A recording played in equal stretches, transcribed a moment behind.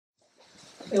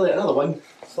Elliott, another one.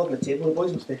 Third in the table. The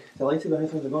boys must be delighted with how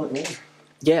things are going at the moment.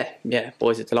 Yeah,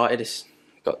 boys are delighted.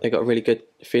 They've got a really good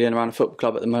feeling around the football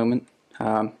club at the moment.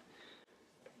 Like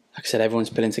I said, everyone's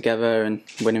pulling together and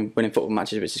winning football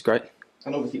matches, which is great. I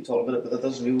know we keep talking about it, but there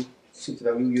does seem to be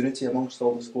a real unity amongst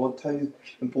all the squad. How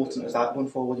important is that going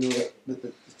forward?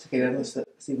 The togetherness that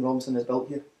Stephen Robinson has built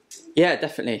here. Yeah,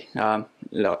 definitely.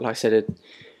 Like I said,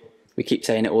 we keep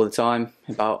saying it all the time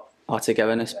about our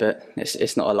togetherness, but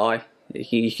it's not a lie.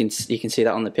 You can see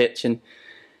that on the pitch, and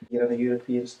you're in a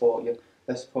European spot. You're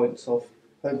this points of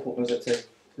how important is it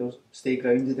to stay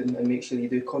grounded and make sure you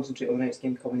do concentrate on the next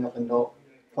game coming up and not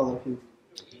further afield.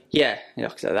 Yeah,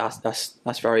 like I said,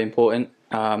 that's very important.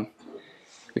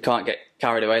 We can't get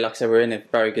carried away. Like I said, we're in a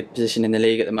very good position in the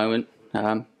league at the moment.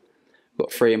 We've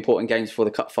got 3 important games before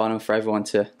the cup final for everyone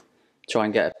to try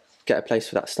and get a place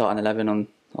for that starting 11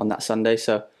 on that Sunday.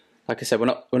 So, like I said, we're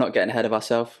not getting ahead of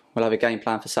ourselves. We'll have a game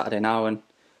plan for Saturday now, and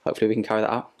hopefully we can carry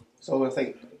that out. So I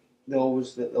think the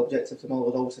objective to Mull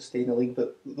would always to stay in the league,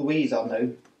 but the ways are now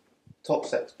top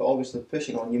 6, but obviously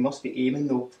pushing on. You must be aiming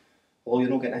though, although you're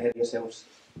not getting ahead of yourselves,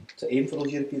 to aim for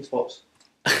those European spots.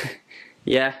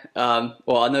 Yeah,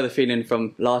 well, I know the feeling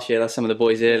from last year. That's some of the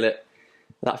boys here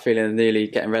that feeling of nearly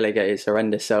getting relegated is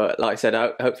horrendous. So, like I said,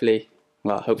 hopefully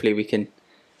we can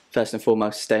first and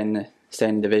foremost stay in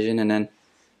the division, and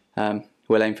then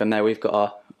we'll aim from there. We've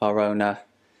got our own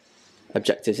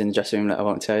objectives in the dressing room that I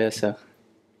won't tell you.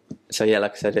 So yeah,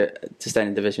 like I said, to stay in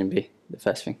the division would be the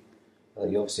first thing.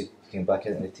 You obviously came back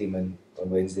into the team on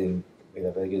Wednesday and made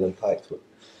a very good impact. But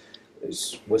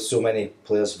with so many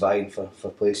players vying for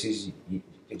places,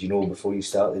 did you know before you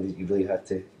started that you really had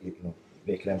to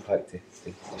make an impact to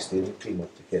stay in the team or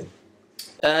to get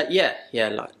in?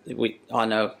 Yeah. I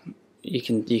know you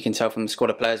can tell from the squad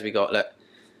of players we got that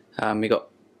we got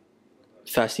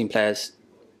first team players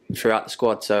throughout the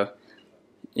squad. So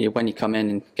when you come in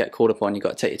and get called upon, you've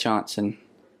got to take your chance, and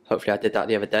hopefully I did that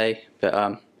the other day. But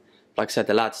like I said,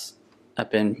 the lads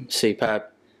have been superb.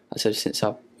 I said since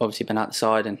I've obviously been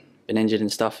outside and been injured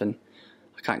and stuff, and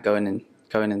I can't go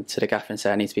into the gaffer and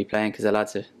say I need to be playing because the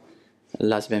lads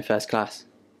have been first class.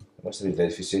 It must have been very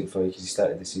frustrating for you because you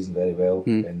started the season very well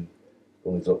and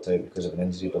only dropped out because of an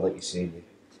injury. But like you say, you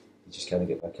just can't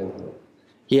get back in.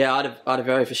 Yeah, I had a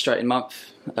very frustrating month.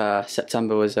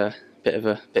 September was a bit of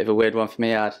a weird one for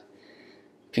me. I had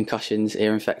concussions,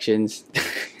 ear infections,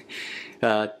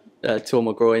 tore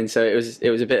my groin, so it was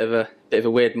a bit of a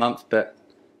weird month. But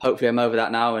hopefully I'm over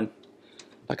that now, and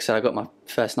like I said, I got my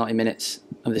first 90 minutes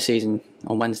of the season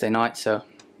on Wednesday night, so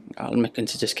I'm looking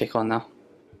to just kick on now.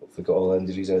 Hopefully got all the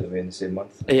injuries out of the way in the same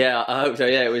month. Yeah, I hope so.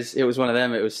 Yeah, it was one of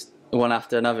them. It was one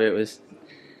after another. I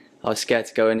was scared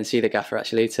to go in and see the gaffer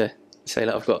actually to say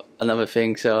that I've got another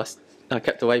thing, so I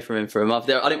kept away from him for a month.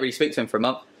 I didn't really speak to him for a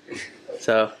month,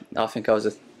 so I think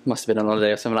must have been on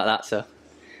holiday or something like that. So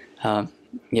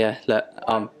yeah, look,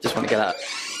 just want to get that.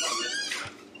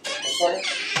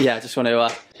 Yeah, just want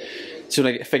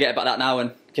to forget about that now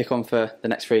and kick on for the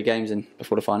next 3 games and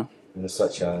before the final. And there's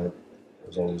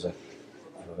always an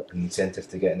incentive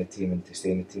to get in the team and to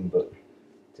stay in the team, but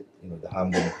the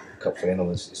Hampden Cup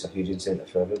final is a huge incentive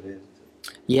for everybody.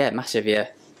 Yeah, massive. Yeah,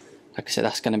 like I said,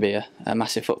 that's going to be a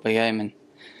massive football game. And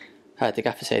I heard the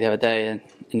gaffer say the other day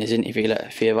in his interview that a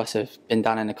few of us have been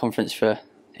down in the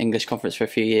English conference for a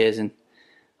few years, and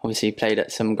obviously played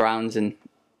at some grounds and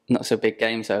not so big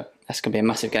games. So that's going to be a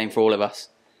massive game for all of us.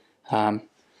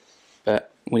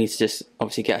 But we need to just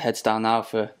obviously get our heads down now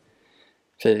for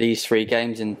these 3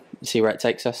 games and see where it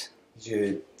takes us. Did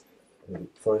you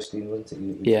Forest Green, wasn't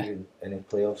it? Yeah. Any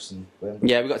playoffs and Wembley?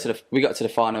 Yeah, we got to the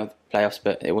final of the playoffs,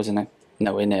 but it wasn't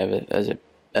nowhere near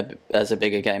as a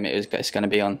bigger game. It's going to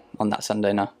be on that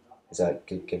Sunday now. Does that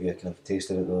give you a kind of taste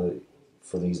of it though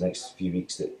for these next few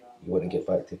weeks that you want to get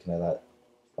back to kind of that,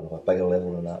 I don't know, a bigger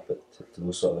level than that, but to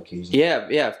those sort of occasions?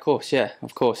 Yeah, of course.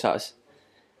 That's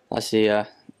the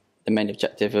main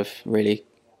objective of really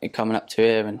coming up to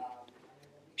here and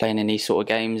playing in these sort of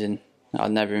games. And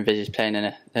I'd never envisaged playing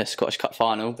in a Scottish Cup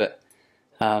final, but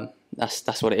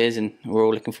that's what it is, and we're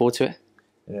all looking forward to it.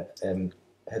 Yeah,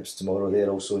 Hibs tomorrow, they're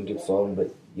also in good form,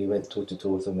 but you went toe to toe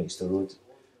with them at Easter Road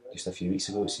just a few weeks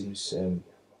ago, it seems.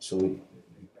 So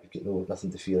you've got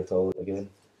nothing to fear at all again.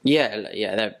 Yeah,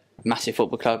 they're a massive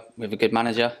football club with a good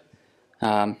manager.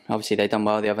 Obviously they done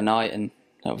well the other night, and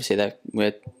obviously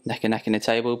we're neck and neck in the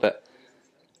table. But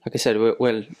like I said,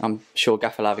 I'm sure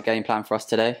Gaff will have a game plan for us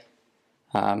today.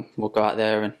 We'll go out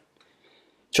there and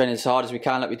train as hard as we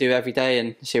can, like we do every day,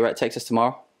 and see where it takes us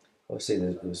tomorrow. Obviously, I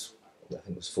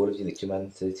think it was 4 of you that came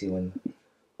into the team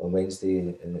on Wednesday,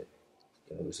 and it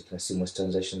was a kind of seamless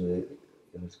transition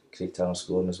with Craig Tarrant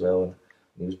scoring as well. And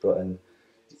he was brought in.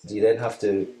 Do you then have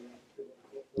to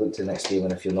look to the next game,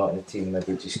 and if you're not in the team,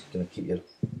 maybe just kind of keep your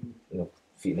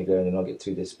feet in the ground and not get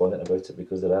too despondent about it,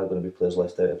 because there are going to be players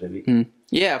left out every week?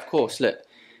 Yeah, of course. Look,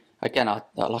 again,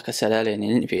 like I said earlier in the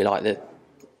interview,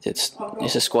 it's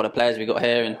a squad of players we got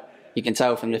here, and you can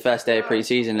tell from the first day of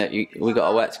pre-season that we got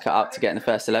our work to cut out to get in the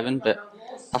first 11. But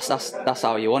that's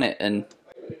how you want it, and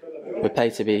we're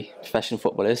paid to be professional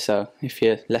footballers. So if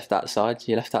you're left outside,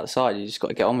 you're left outside. You just got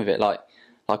to get on with it, like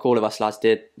all of us lads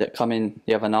did that come in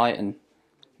the other night and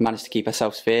managed to keep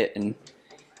ourselves fit and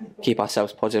keep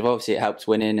ourselves positive. Obviously, it helps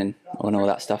winning and all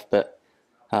that stuff. But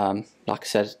like I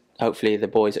said, hopefully the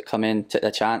boys that come in take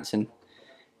their chance, and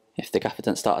if the gaffer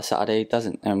doesn't start on Saturday, he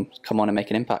doesn't come on and make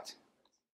an impact.